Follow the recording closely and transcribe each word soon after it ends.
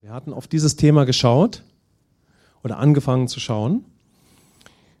Wir hatten auf dieses Thema geschaut oder angefangen zu schauen.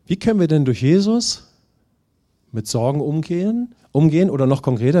 Wie können wir denn durch Jesus mit Sorgen umgehen oder noch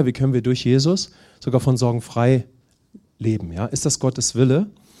konkreter, wie können wir durch Jesus sogar von Sorgen frei leben? Ja? Ist das Gottes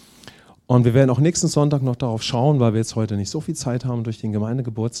Wille? Und wir werden auch nächsten Sonntag noch darauf schauen, weil wir jetzt heute nicht so viel Zeit haben durch den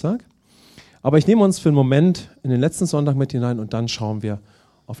Gemeindegeburtstag. Aber ich nehme uns für einen Moment in den letzten Sonntag mit hinein und dann schauen wir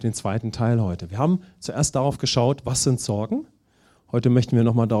auf den zweiten Teil heute. Wir haben zuerst darauf geschaut, was sind Sorgen? Heute möchten wir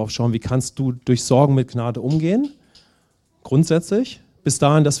nochmal darauf schauen, wie kannst du durch Sorgen mit Gnade umgehen? Grundsätzlich, bis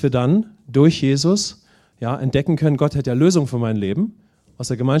dahin, dass wir dann durch Jesus entdecken können, Gott hat ja Lösung für mein Leben, aus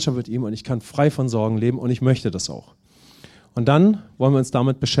der Gemeinschaft mit ihm und ich kann frei von Sorgen leben und ich möchte das auch. Und dann wollen wir uns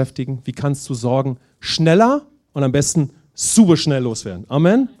damit beschäftigen, wie kannst du Sorgen schneller und am besten super schnell loswerden.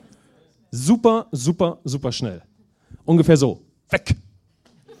 Amen? Super, super, super schnell. Ungefähr so. Weg.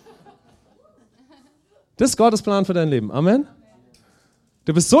 Das ist Gottes Plan für dein Leben. Amen?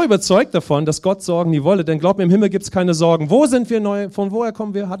 Du bist so überzeugt davon, dass Gott Sorgen nie wolle, denn glaub mir, im Himmel gibt es keine Sorgen. Wo sind wir neu? Von woher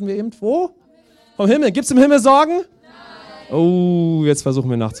kommen wir? Hatten wir eben wo? Vom Himmel. Gibt es im Himmel Sorgen? Nein. Oh, jetzt versuchen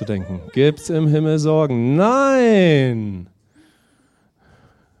wir nachzudenken. Gibt es im Himmel Sorgen? Nein.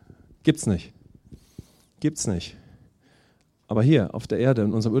 Gibt's nicht. Gibt's nicht. Aber hier auf der Erde,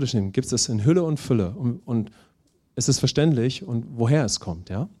 in unserem irdischen Leben, gibt es in Hülle und Fülle. Und es ist verständlich und woher es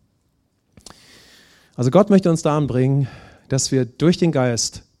kommt. Ja? Also Gott möchte uns da anbringen, dass wir durch den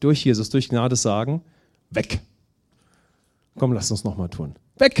Geist, durch Jesus, durch Gnade sagen, weg. Komm, lass uns nochmal tun.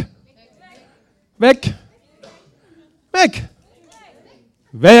 Weg. Weg. Weg.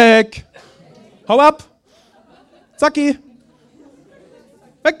 Weg. Hau ab. Zacki.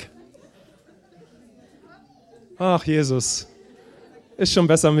 Weg. Ach, Jesus. Ist schon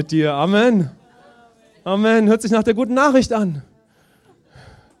besser mit dir. Amen. Amen. Hört sich nach der guten Nachricht an.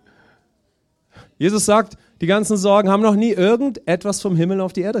 Jesus sagt, die ganzen Sorgen haben noch nie irgendetwas vom Himmel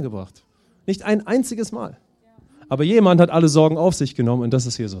auf die Erde gebracht. Nicht ein einziges Mal. Aber jemand hat alle Sorgen auf sich genommen und das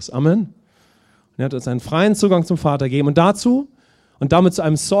ist Jesus. Amen. Und er hat uns einen freien Zugang zum Vater gegeben und damit zu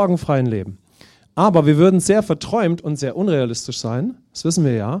einem sorgenfreien Leben. Aber wir würden sehr verträumt und sehr unrealistisch sein, das wissen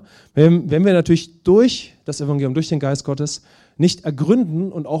wir ja, wenn wir natürlich durch das Evangelium, durch den Geist Gottes nicht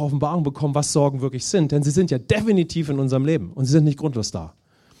ergründen und auch Offenbarung bekommen, was Sorgen wirklich sind. Denn sie sind ja definitiv in unserem Leben und sie sind nicht grundlos da.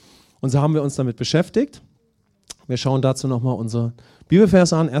 Und so haben wir uns damit beschäftigt. Wir schauen dazu nochmal unsere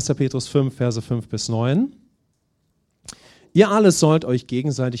Bibelverse an, 1. Petrus 5, Verse 5 bis 9. Ihr alle sollt euch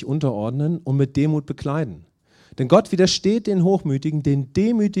gegenseitig unterordnen und mit Demut bekleiden. Denn Gott widersteht den Hochmütigen, den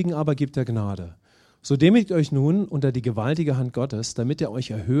Demütigen aber gibt er Gnade. So demütigt euch nun unter die gewaltige Hand Gottes, damit er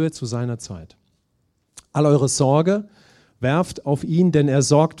euch erhöhe zu seiner Zeit. All eure Sorge werft auf ihn, denn er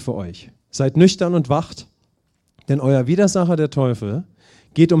sorgt für euch. Seid nüchtern und wacht, denn euer Widersacher, der Teufel,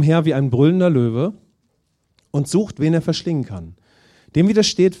 geht umher wie ein brüllender Löwe und sucht, wen er verschlingen kann. Dem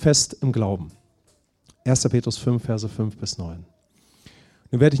widersteht fest im Glauben. 1. Petrus 5, Verse 5 bis 9.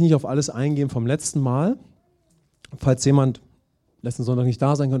 Nun werde ich nicht auf alles eingehen vom letzten Mal. Falls jemand letzten Sonntag nicht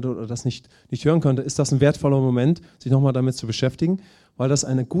da sein könnte oder das nicht hören könnte, ist das ein wertvoller Moment, sich nochmal damit zu beschäftigen, weil das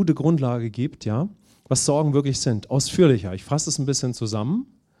eine gute Grundlage gibt, ja, was Sorgen wirklich sind. Ausführlicher. Ich fasse es ein bisschen zusammen.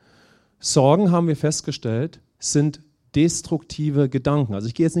 Sorgen, haben wir festgestellt, sind destruktive Gedanken. Also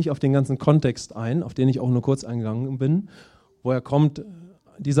ich gehe jetzt nicht auf den ganzen Kontext ein, auf den ich auch nur kurz eingegangen bin. Woher kommt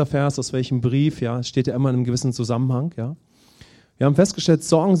dieser Vers, aus welchem Brief? Ja, es steht ja immer in einem gewissen Zusammenhang. Ja. Wir haben festgestellt,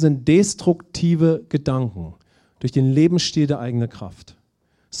 Sorgen sind destruktive Gedanken durch den Lebensstil der eigenen Kraft.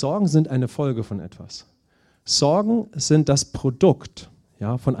 Sorgen sind eine Folge von etwas. Sorgen sind das Produkt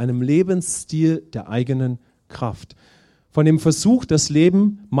von einem Lebensstil der eigenen Kraft. Von dem Versuch, das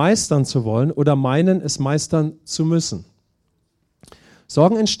Leben meistern zu wollen oder meinen, es meistern zu müssen.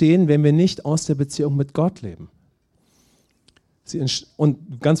 Sorgen entstehen, wenn wir nicht aus der Beziehung mit Gott leben.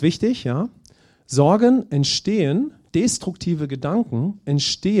 Und ganz wichtig, Sorgen entstehen, destruktive Gedanken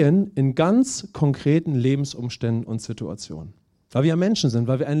entstehen in ganz konkreten Lebensumständen und Situationen. Weil wir ja Menschen sind,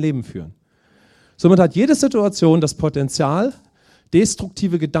 weil wir ein Leben führen. Somit hat jede Situation das Potenzial,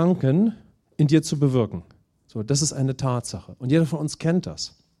 destruktive Gedanken in dir zu bewirken. So, das ist eine Tatsache. Und jeder von uns kennt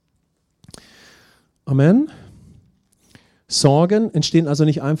das. Amen. Sorgen entstehen also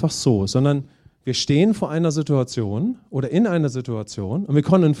nicht einfach so, sondern wir stehen vor einer Situation oder in einer Situation und wir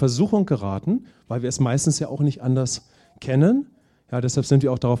können in Versuchung geraten, weil wir es meistens ja auch nicht anders kennen. Ja, deshalb sind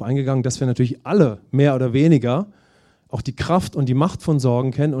wir auch darauf eingegangen, dass wir natürlich alle mehr oder weniger auch die Kraft und die Macht von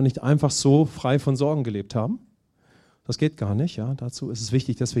Sorgen kennen und nicht einfach so frei von Sorgen gelebt haben. Das geht gar nicht. Ja. Dazu ist es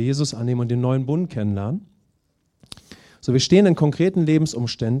wichtig, dass wir Jesus annehmen und den neuen Bund kennenlernen. So, wir stehen in konkreten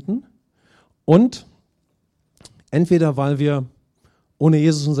Lebensumständen und entweder, weil wir ohne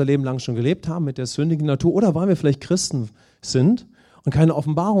Jesus unser Leben lang schon gelebt haben mit der sündigen Natur oder weil wir vielleicht Christen sind und keine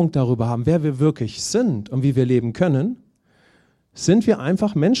Offenbarung darüber haben, wer wir wirklich sind und wie wir leben können, sind wir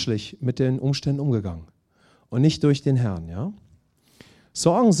einfach menschlich mit den Umständen umgegangen und nicht durch den Herrn. Ja?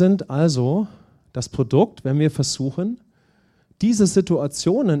 Sorgen sind also das Produkt, wenn wir versuchen, diese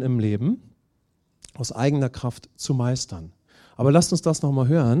Situationen im Leben aus eigener Kraft zu meistern. Aber lasst uns das nochmal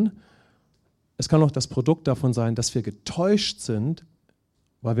hören. Es kann auch das Produkt davon sein, dass wir getäuscht sind,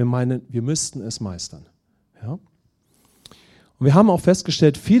 weil wir meinen, wir müssten es meistern. Ja? Und wir haben auch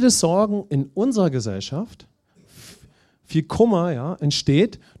festgestellt, viele Sorgen in unserer Gesellschaft, viel Kummer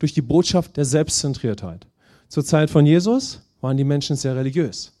entsteht durch die Botschaft der Selbstzentriertheit. Zur Zeit von Jesus waren die Menschen sehr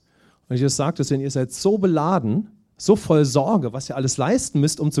religiös. Und Jesus sagte, denn ihr seid so beladen, so voll Sorge, was ihr alles leisten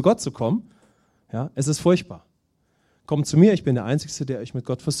müsst, um zu Gott zu kommen, es ist furchtbar. Kommt zu mir, ich bin der Einzige, der euch mit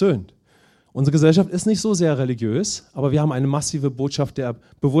Gott versöhnt. Unsere Gesellschaft ist nicht so sehr religiös, aber wir haben eine massive Botschaft der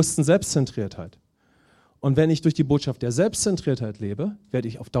bewussten Selbstzentriertheit. Und wenn ich durch die Botschaft der Selbstzentriertheit lebe, werde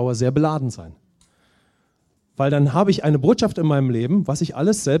ich auf Dauer sehr beladen sein. Weil dann habe ich eine Botschaft in meinem Leben, was ich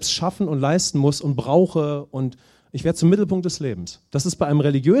alles selbst schaffen und leisten muss und brauche, und ich werde zum Mittelpunkt des Lebens. Das ist bei einem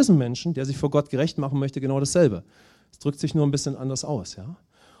religiösen Menschen, der sich vor Gott gerecht machen möchte, genau dasselbe. Es drückt sich nur ein bisschen anders aus. Ja?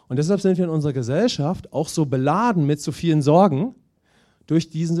 Und deshalb sind wir in unserer Gesellschaft auch so beladen mit so vielen Sorgen durch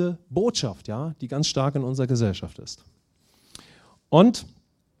diese Botschaft, die ganz stark in unserer Gesellschaft ist. Und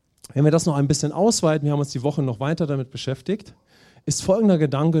wenn wir das noch ein bisschen ausweiten, wir haben uns die Woche noch weiter damit beschäftigt, ist folgender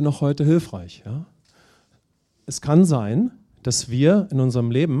Gedanke noch heute hilfreich. Ja? Es kann sein, dass wir in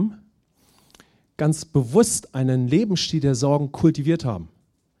unserem Leben ganz bewusst einen Lebensstil der Sorgen kultiviert haben,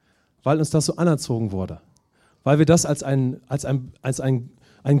 weil uns das so anerzogen wurde, weil wir das als einen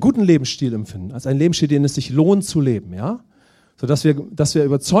guten Lebensstil empfinden, als einen Lebensstil, den es sich lohnt zu leben, sodass wir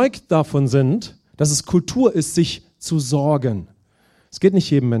überzeugt davon sind, dass es Kultur ist, sich zu sorgen. Es geht nicht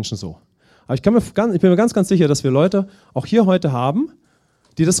jedem Menschen so. Aber ich bin mir ganz, ganz sicher, dass wir Leute auch hier heute haben,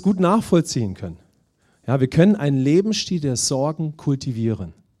 die das gut nachvollziehen können. Ja, wir können einen Lebensstil der Sorgen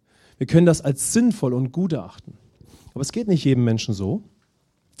kultivieren. Wir können das als sinnvoll und gut erachten. Aber es geht nicht jedem Menschen so.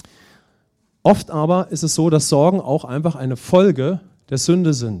 Oft aber ist es so, dass Sorgen auch einfach eine Folge der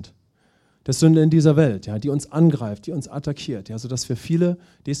Sünde sind. Der Sünde in dieser Welt, die uns angreift, die uns attackiert, sodass wir viele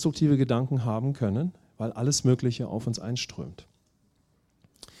destruktive Gedanken haben können, weil alles Mögliche auf uns einströmt.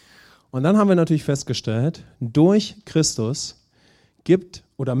 Und dann haben wir natürlich festgestellt, durch Christus gibt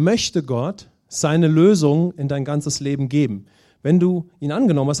oder möchte Gott seine Lösung in dein ganzes Leben geben. Wenn du ihn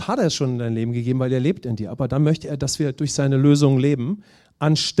angenommen hast, hat er es schon in dein Leben gegeben, weil er lebt in dir. Aber dann möchte er, dass wir durch seine Lösung leben,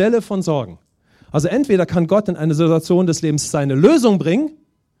 anstelle von Sorgen. Also entweder kann Gott in eine Situation des Lebens seine Lösung bringen,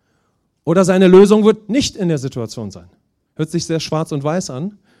 oder seine Lösung wird nicht in der Situation sein. Hört sich sehr schwarz und weiß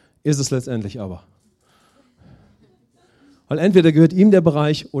an, ist es letztendlich aber. Weil entweder gehört ihm der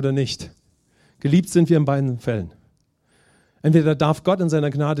Bereich oder nicht. Geliebt sind wir in beiden Fällen. Entweder darf Gott in seiner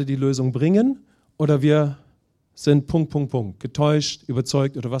Gnade die Lösung bringen oder wir sind ... getäuscht,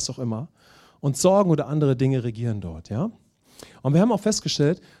 überzeugt oder was auch immer. Und Sorgen oder andere Dinge regieren dort. Ja? Und wir haben auch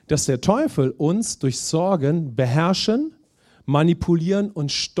festgestellt, dass der Teufel uns durch Sorgen beherrschen, manipulieren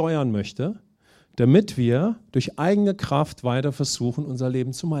und steuern möchte, damit wir durch eigene Kraft weiter versuchen, unser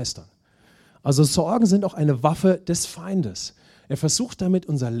Leben zu meistern. Also Sorgen sind auch eine Waffe des Feindes. Er versucht damit,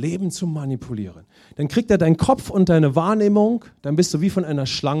 unser Leben zu manipulieren. Dann kriegt er deinen Kopf und deine Wahrnehmung, dann bist du wie von einer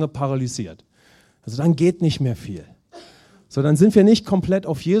Schlange paralysiert. Also dann geht nicht mehr viel. So, dann sind wir nicht komplett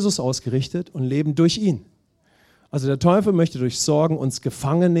auf Jesus ausgerichtet und leben durch ihn. Also der Teufel möchte durch Sorgen uns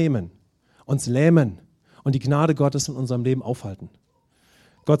gefangen nehmen, uns lähmen und die Gnade Gottes in unserem Leben aufhalten.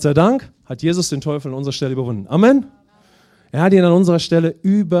 Gott sei Dank hat Jesus den Teufel an unserer Stelle überwunden. Amen. Er hat ihn an unserer Stelle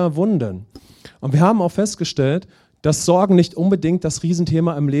überwunden. Und wir haben auch festgestellt, dass Sorgen nicht unbedingt das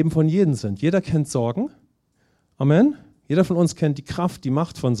Riesenthema im Leben von jedem sind. Jeder kennt Sorgen. Amen. Jeder von uns kennt die Kraft, die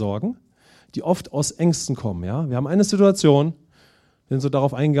Macht von Sorgen, die oft aus Ängsten kommen. Ja? Wir haben eine Situation, wir sind so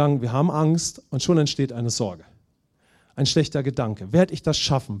darauf eingegangen, wir haben Angst und schon entsteht eine Sorge. Ein schlechter Gedanke. Werde ich das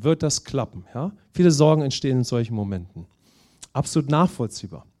schaffen? Wird das klappen? Ja? Viele Sorgen entstehen in solchen Momenten. Absolut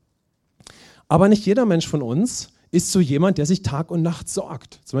nachvollziehbar. Aber nicht jeder Mensch von uns ist so jemand, der sich Tag und Nacht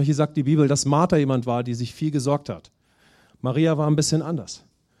sorgt. Zum Beispiel sagt die Bibel, dass Martha jemand war, die sich viel gesorgt hat. Maria war ein bisschen anders.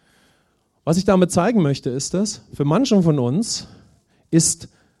 Was ich damit zeigen möchte, ist, dass für manchen von uns ist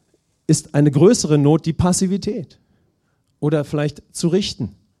eine größere Not die Passivität. Oder vielleicht zu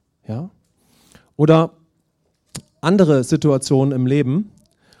richten. Ja? Oder andere Situationen im Leben,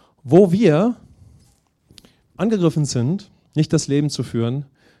 wo wir angegriffen sind, nicht das Leben zu führen,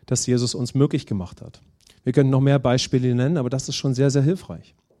 das Jesus uns möglich gemacht hat. Wir können noch mehr Beispiele nennen, aber das ist schon sehr, sehr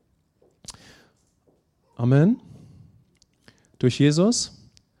hilfreich. Amen. Durch Jesus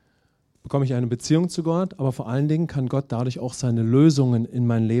bekomme ich eine Beziehung zu Gott, aber vor allen Dingen kann Gott dadurch auch seine Lösungen in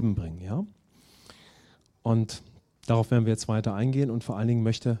mein Leben bringen. Ja? Und darauf werden wir jetzt weiter eingehen und vor allen Dingen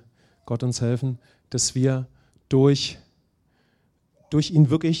möchte Gott uns helfen, dass wir durch ihn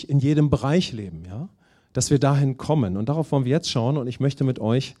wirklich in jedem Bereich leben, ja? Dass wir dahin kommen. Und darauf wollen wir jetzt schauen und ich möchte mit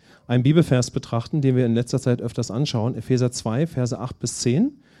euch einen Bibelvers betrachten, den wir in letzter Zeit öfters anschauen, Epheser 2, Verse 8 bis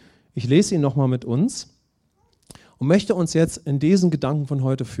 10. Ich lese ihn nochmal mit uns und möchte uns jetzt in diesen Gedanken von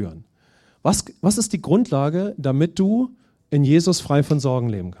heute führen. Was ist die Grundlage, damit du in Jesus frei von Sorgen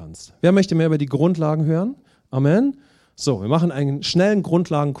leben kannst? Wer möchte mehr über die Grundlagen hören? Amen. So, wir machen einen schnellen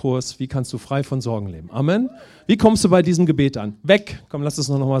Grundlagenkurs. Wie kannst du frei von Sorgen leben? Amen. Wie kommst du bei diesem Gebet an? Weg. Komm, lass es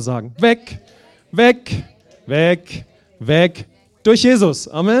noch mal sagen. Weg, weg, weg, weg. Durch Jesus.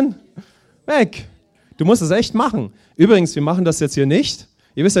 Amen. Weg. Du musst es echt machen. Übrigens, wir machen das jetzt hier nicht.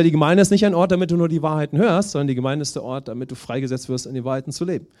 Ihr wisst ja, die Gemeinde ist nicht ein Ort, damit du nur die Wahrheiten hörst, sondern die Gemeinde ist der Ort, damit du freigesetzt wirst, in die Wahrheiten zu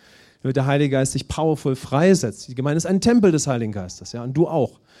leben. Damit der Heilige Geist dich powerful freisetzt. Die Gemeinde ist ein Tempel des Heiligen Geistes, ja, und du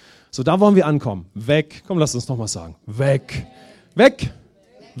auch. So, da wollen wir ankommen. Weg. Komm, lass uns nochmal sagen. Weg. Weg.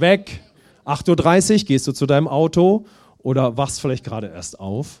 Weg. 8:30 Uhr gehst du zu deinem Auto oder wachst vielleicht gerade erst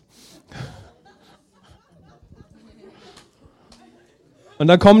auf. Und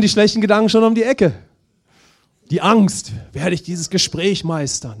dann kommen die schlechten Gedanken schon um die Ecke. Die Angst. Werde ich dieses Gespräch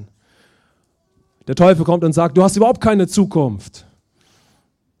meistern? Der Teufel kommt und sagt, du hast überhaupt keine Zukunft.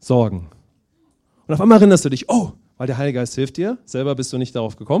 Sorgen. Und auf einmal erinnerst du dich, oh, weil der Heilige Geist hilft dir, selber bist du nicht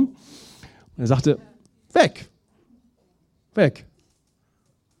darauf gekommen. Und er sagte, weg, weg,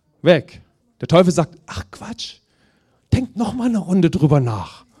 weg. Der Teufel sagt, ach Quatsch, denk noch mal eine Runde drüber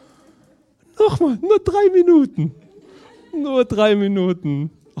nach. Nochmal, nur 3 Minuten. Nur 3 Minuten.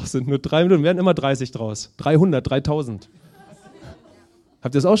 Ach, sind nur 3 Minuten, werden immer 30 draus. 300, 3000.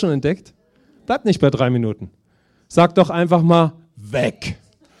 Habt ihr das auch schon entdeckt? Bleibt nicht bei 3 Minuten. Sagt doch einfach mal, weg.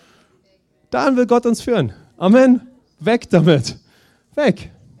 Dahin will Gott uns führen. Amen. Weg damit.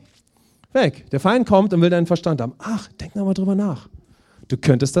 Weg. Weg. Der Feind kommt und will deinen Verstand haben. Ach, denk noch mal drüber nach. Du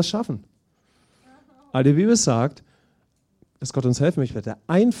könntest das schaffen. Aber die Bibel sagt, dass Gott uns helfen möchte, mit der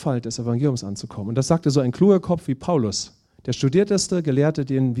Einfalt des Evangeliums anzukommen. Und das sagte so ein kluger Kopf wie Paulus. Der studierteste Gelehrte,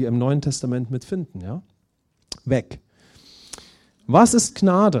 den wir im Neuen Testament mitfinden. Ja? Weg. Was ist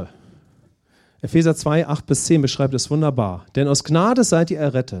Gnade? Epheser 2, 8 bis 10 beschreibt es wunderbar. Denn aus Gnade seid ihr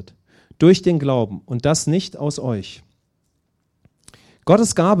errettet, durch den Glauben, und das nicht aus euch.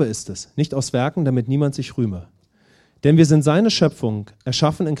 Gottes Gabe ist es, nicht aus Werken, damit niemand sich rühme. Denn wir sind seine Schöpfung,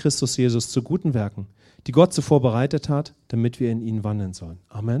 erschaffen in Christus Jesus zu guten Werken, die Gott zuvor bereitet hat, damit wir in ihnen wandeln sollen.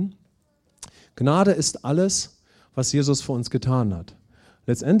 Amen. Gnade ist alles, was Jesus für uns getan hat.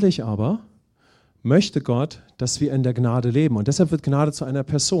 Letztendlich aber möchte Gott, dass wir in der Gnade leben. Und deshalb wird Gnade zu einer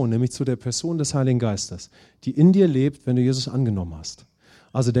Person, nämlich zu der Person des Heiligen Geistes, die in dir lebt, wenn du Jesus angenommen hast.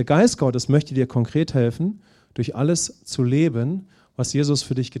 Also der Geist Gottes möchte dir konkret helfen, durch alles zu leben, was Jesus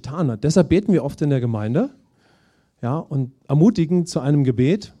für dich getan hat. Deshalb beten wir oft in der Gemeinde, ja, und ermutigen zu einem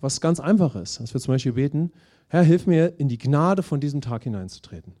Gebet, was ganz einfach ist. Dass wir zum Beispiel beten, Herr, hilf mir, in die Gnade von diesem Tag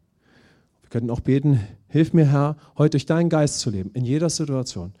hineinzutreten. Wir könnten auch beten, hilf mir, Herr, heute durch deinen Geist zu leben, in jeder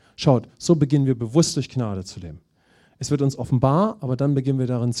Situation. Schaut, so beginnen wir bewusst durch Gnade zu leben. Es wird uns offenbar, aber dann beginnen wir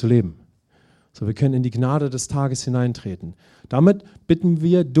darin zu leben. So, wir können in die Gnade des Tages hineintreten. Damit bitten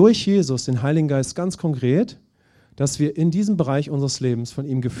wir durch Jesus, den Heiligen Geist, ganz konkret, dass wir in diesem Bereich unseres Lebens von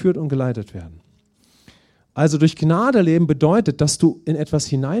ihm geführt und geleitet werden. Also durch Gnade leben bedeutet, dass du in etwas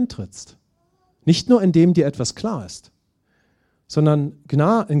hineintrittst. Nicht nur, indem dir etwas klar ist, sondern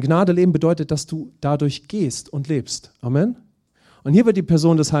in Gnade leben bedeutet, dass du dadurch gehst und lebst. Amen. Und hier wird die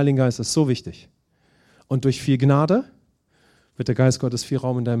Person des Heiligen Geistes so wichtig. Und durch viel Gnade wird der Geist Gottes viel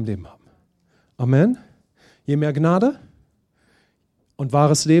Raum in deinem Leben haben. Amen. Je mehr Gnade und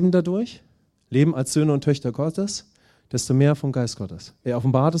wahres Leben dadurch, Leben als Söhne und Töchter Gottes, desto mehr vom Geist Gottes. Er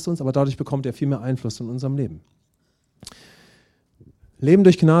offenbart es uns, aber dadurch bekommt er viel mehr Einfluss in unserem Leben. Leben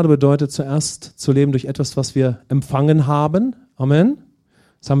durch Gnade bedeutet zuerst zu leben durch etwas, was wir empfangen haben. Amen.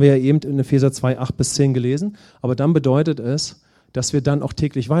 Das haben wir ja eben in Epheser 2, 8 bis 10 gelesen. Aber dann bedeutet es, dass wir dann auch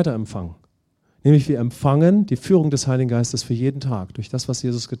täglich weiter empfangen. Nämlich wir empfangen die Führung des Heiligen Geistes für jeden Tag durch das, was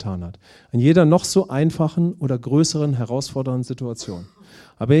Jesus getan hat. In jeder noch so einfachen oder größeren, herausfordernden Situation.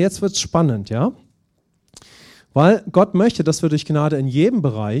 Aber jetzt wird es spannend, ja? Weil Gott möchte, dass wir durch Gnade in jedem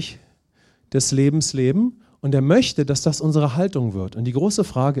Bereich des Lebens leben und er möchte, dass das unsere Haltung wird. Und die große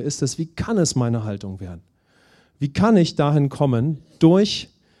Frage ist es, wie kann es meine Haltung werden? Wie kann ich dahin kommen,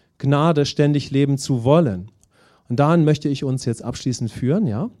 durch Gnade ständig leben zu wollen? Und dahin möchte ich uns jetzt abschließend führen,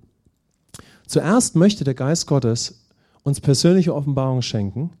 ja? Zuerst möchte der Geist Gottes uns persönliche Offenbarung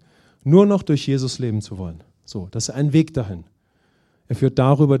schenken, nur noch durch Jesus leben zu wollen. So, das ist ein Weg dahin. Er führt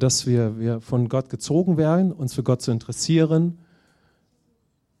darüber, dass wir von Gott gezogen werden, uns für Gott zu interessieren,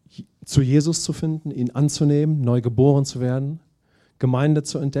 zu Jesus zu finden, ihn anzunehmen, neu geboren zu werden, Gemeinde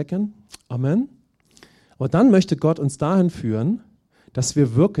zu entdecken. Amen. Aber dann möchte Gott uns dahin führen, dass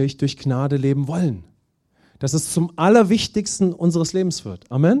wir wirklich durch Gnade leben wollen. Dass es zum Allerwichtigsten unseres Lebens wird.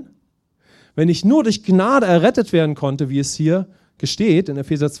 Amen. Wenn ich nur durch Gnade errettet werden konnte, wie es hier steht in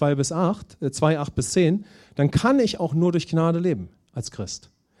Epheser 2, 8 bis 10, dann kann ich auch nur durch Gnade leben als Christ.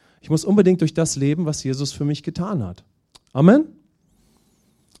 Ich muss unbedingt durch das leben, was Jesus für mich getan hat. Amen.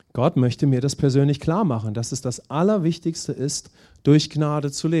 Gott möchte mir das persönlich klar machen, dass es das Allerwichtigste ist, durch Gnade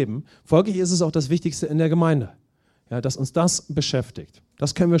zu leben. Folglich ist es auch das Wichtigste in der Gemeinde, ja, dass uns das beschäftigt.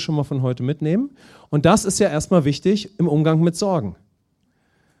 Das können wir schon mal von heute mitnehmen. Und das ist ja erstmal wichtig im Umgang mit Sorgen.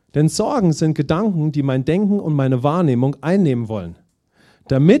 Denn Sorgen sind Gedanken, die mein Denken und meine Wahrnehmung einnehmen wollen,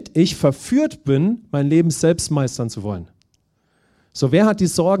 damit ich verführt bin, mein Leben selbst meistern zu wollen. So, wer hat die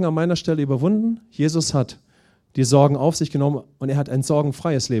Sorgen an meiner Stelle überwunden? Jesus hat die Sorgen auf sich genommen und er hat ein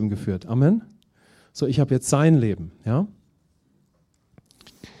sorgenfreies Leben geführt. Amen. So, ich habe jetzt sein Leben. Ja?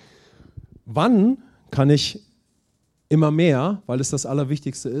 Wann kann ich immer mehr, weil es das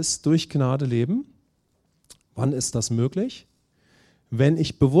Allerwichtigste ist, durch Gnade leben? Wann ist das möglich? Wenn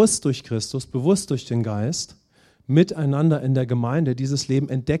ich bewusst durch Christus, bewusst durch den Geist, miteinander in der Gemeinde dieses Leben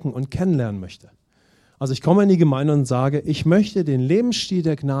entdecken und kennenlernen möchte. Also ich komme in die Gemeinde und sage, ich möchte den Lebensstil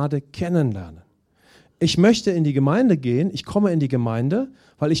der Gnade kennenlernen. Ich möchte in die Gemeinde gehen, ich komme in die Gemeinde,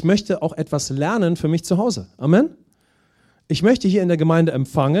 weil ich möchte auch etwas lernen für mich zu Hause. Amen. Ich möchte hier in der Gemeinde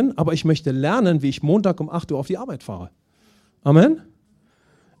empfangen, aber ich möchte lernen, wie ich Montag um 8 Uhr auf die Arbeit fahre. Amen.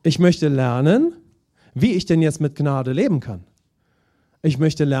 Ich möchte lernen, wie ich denn jetzt mit Gnade leben kann. Ich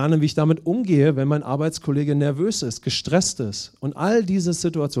möchte lernen, wie ich damit umgehe, wenn mein Arbeitskollege nervös ist, gestresst ist und all diese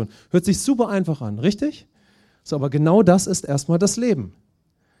Situationen. Hört sich super einfach an, richtig? So, aber genau das ist erstmal das Leben.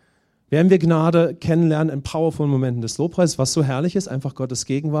 Werden wir Gnade kennenlernen in powervollen Momenten des Lobpreises, was so herrlich ist, einfach Gottes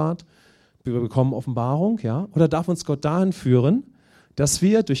Gegenwart, wir bekommen Offenbarung, ja? Oder darf uns Gott dahin führen, dass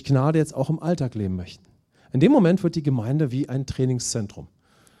wir durch Gnade jetzt auch im Alltag leben möchten? In dem Moment wird die Gemeinde wie ein Trainingszentrum.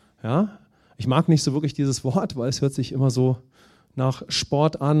 Ja? Ich mag nicht so wirklich dieses Wort, weil es hört sich immer so nach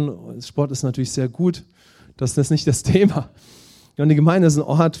Sport an. Sport ist natürlich sehr gut, das ist nicht das Thema. Ja, und die Gemeinde ist ein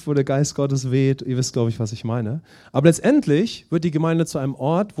Ort, wo der Geist Gottes weht. Ihr wisst, glaube ich, was ich meine. Aber letztendlich wird die Gemeinde zu einem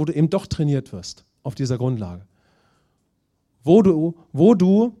Ort, wo du eben doch trainiert wirst, auf dieser Grundlage. Wo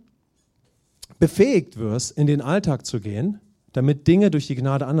du befähigt wirst, in den Alltag zu gehen, damit Dinge durch die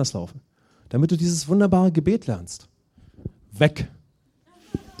Gnade anders laufen. Damit du dieses wunderbare Gebet lernst. Weg.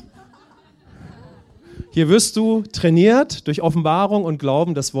 Hier wirst du trainiert, durch Offenbarung und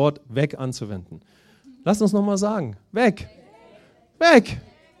Glauben das Wort weg anzuwenden. Lass uns nochmal sagen. Weg. Weg.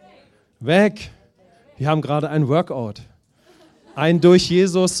 Weg. Wir haben gerade ein Workout. Ein durch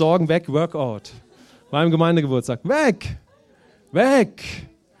Jesus Sorgen weg Workout. Beim Gemeindegeburtstag. Weg. Weg.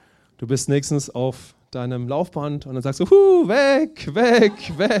 Du bist nächstens auf deinem Laufband und dann sagst du, weg, weg,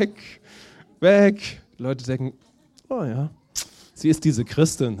 weg, weg. Die Leute denken, oh ja, sie ist diese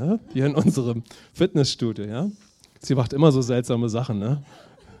Christin, ne? Hier in unserem Fitnessstudio. Ja? Sie macht immer so seltsame Sachen. Ne?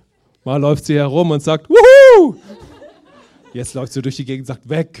 Mal läuft sie herum und sagt, wuhu! Jetzt läuft sie durch die Gegend und sagt,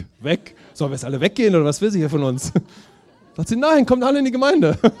 weg, weg. Sollen wir jetzt alle weggehen oder was will sie hier von uns? Sagt sie, nein, kommt alle in die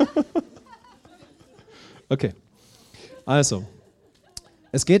Gemeinde. Okay, also,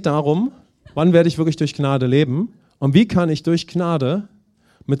 es geht darum, wann werde ich wirklich durch Gnade leben und wie kann ich durch Gnade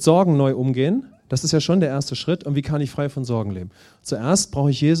mit Sorgen neu umgehen. Das ist ja schon der erste Schritt. Und wie kann ich frei von Sorgen leben? Zuerst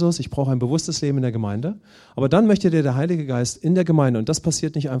brauche ich Jesus, ich brauche ein bewusstes Leben in der Gemeinde. Aber dann möchte dir der Heilige Geist in der Gemeinde, und das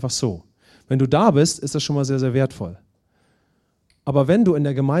passiert nicht einfach so. Wenn du da bist, ist das schon mal sehr, sehr wertvoll. Aber wenn du in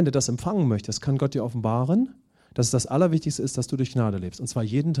der Gemeinde das empfangen möchtest, kann Gott dir offenbaren, dass es das Allerwichtigste ist, dass du durch Gnade lebst. Und zwar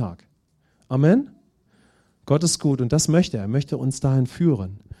jeden Tag. Amen. Gott ist gut und das möchte er. Er möchte uns dahin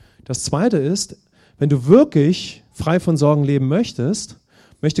führen. Das Zweite ist, wenn du wirklich frei von Sorgen leben möchtest,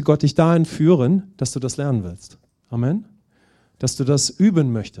 möchte Gott dich dahin führen, dass du das lernen willst. Amen. Dass du das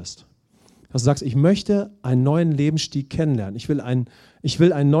üben möchtest. Dass du sagst, ich möchte einen neuen Lebensstil kennenlernen. Ich will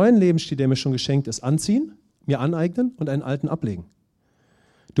einen neuen Lebensstil, der mir schon geschenkt ist, anziehen, mir aneignen und einen alten ablegen.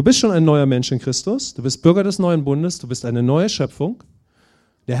 Du bist schon ein neuer Mensch in Christus. Du bist Bürger des neuen Bundes. Du bist eine neue Schöpfung.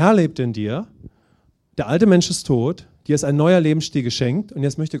 Der Herr lebt in dir. Der alte Mensch ist tot. Dir ist ein neuer Lebensstil geschenkt. Und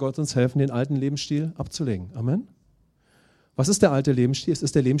jetzt möchte Gott uns helfen, den alten Lebensstil abzulegen. Amen. Was ist der alte Lebensstil? Es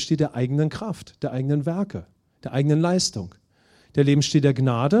ist der Lebensstil der eigenen Kraft, der eigenen Werke, der eigenen Leistung. Der Lebensstil der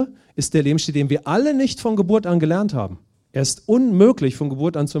Gnade ist der Lebensstil, den wir alle nicht von Geburt an gelernt haben. Er ist unmöglich von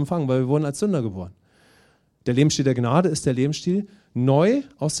Geburt an zu empfangen, weil wir wurden als Sünder geboren. Der Lebensstil der Gnade ist der Lebensstil neu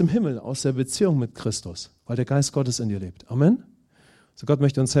aus dem Himmel, aus der Beziehung mit Christus, weil der Geist Gottes in dir lebt. Amen. So Gott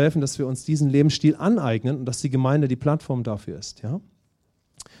möchte uns helfen, dass wir uns diesen Lebensstil aneignen und dass die Gemeinde die Plattform dafür ist. Ja?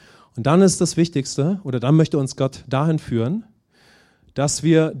 Und dann ist das Wichtigste, oder dann möchte uns Gott dahin führen, dass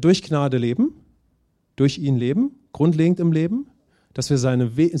wir durch Gnade leben, durch ihn leben, grundlegend im Leben, dass wir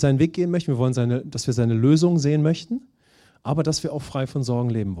seinen Weg gehen möchten, wir wollen dass wir seine Lösung sehen möchten, aber dass wir auch frei von Sorgen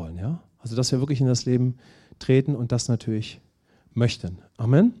leben wollen. Ja? Also dass wir wirklich in das Leben treten und das natürlich möchten.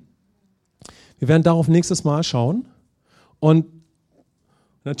 Amen. Wir werden darauf nächstes Mal schauen und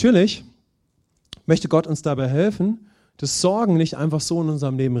natürlich möchte Gott uns dabei helfen, dass Sorgen nicht einfach so in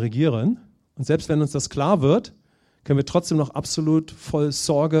unserem Leben regieren und selbst wenn uns das klar wird, können wir trotzdem noch absolut voll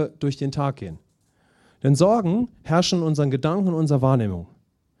Sorge durch den Tag gehen. Denn Sorgen herrschen in unseren Gedanken und unserer Wahrnehmung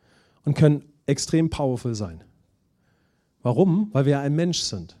und können extrem powerful sein. Warum? Weil wir ja ein Mensch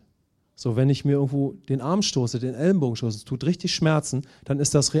sind. So, wenn ich mir irgendwo den Arm stoße, den Ellenbogen stoße, es tut richtig Schmerzen, dann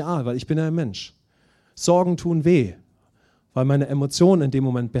ist das real, weil ich bin ja ein Mensch. Sorgen tun weh, weil meine Emotionen in dem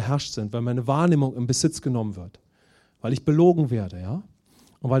Moment beherrscht sind, weil meine Wahrnehmung in Besitz genommen wird, weil ich belogen werde, ja?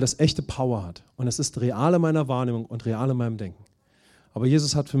 Und weil das echte Power hat. Und es ist real in meiner Wahrnehmung und real in meinem Denken. Aber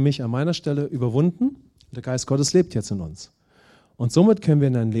Jesus hat für mich an meiner Stelle überwunden. Der Geist Gottes lebt jetzt in uns. Und somit können wir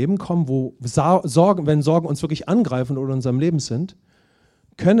in ein Leben kommen, wo Sorgen, wenn Sorgen uns wirklich angreifen oder in unserem Leben sind,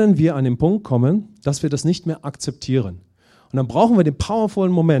 können wir an den Punkt kommen, dass wir das nicht mehr akzeptieren. Und dann brauchen wir den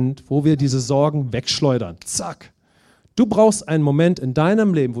powervollen Moment, wo wir diese Sorgen wegschleudern. Zack. Du brauchst einen Moment in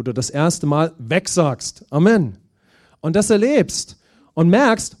deinem Leben, wo du das erste Mal wegsagst. Amen. Und das erlebst und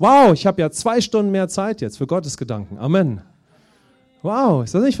merkst, wow, ich habe ja 2 Stunden mehr Zeit jetzt für Gottes Gedanken. Amen. Wow,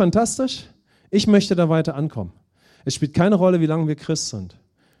 ist das nicht fantastisch? Ich möchte da weiter ankommen. Es spielt keine Rolle, wie lange wir Christ sind.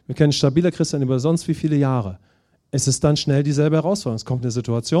 Wir können stabiler Christ sein über sonst wie viele Jahre. Es ist dann schnell dieselbe Herausforderung. Es kommt eine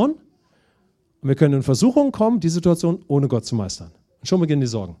Situation und wir können in Versuchung kommen, die Situation ohne Gott zu meistern. Und schon beginnen die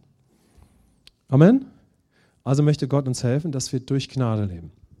Sorgen. Amen. Also möchte Gott uns helfen, dass wir durch Gnade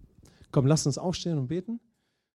leben. Komm, lasst uns aufstehen und beten.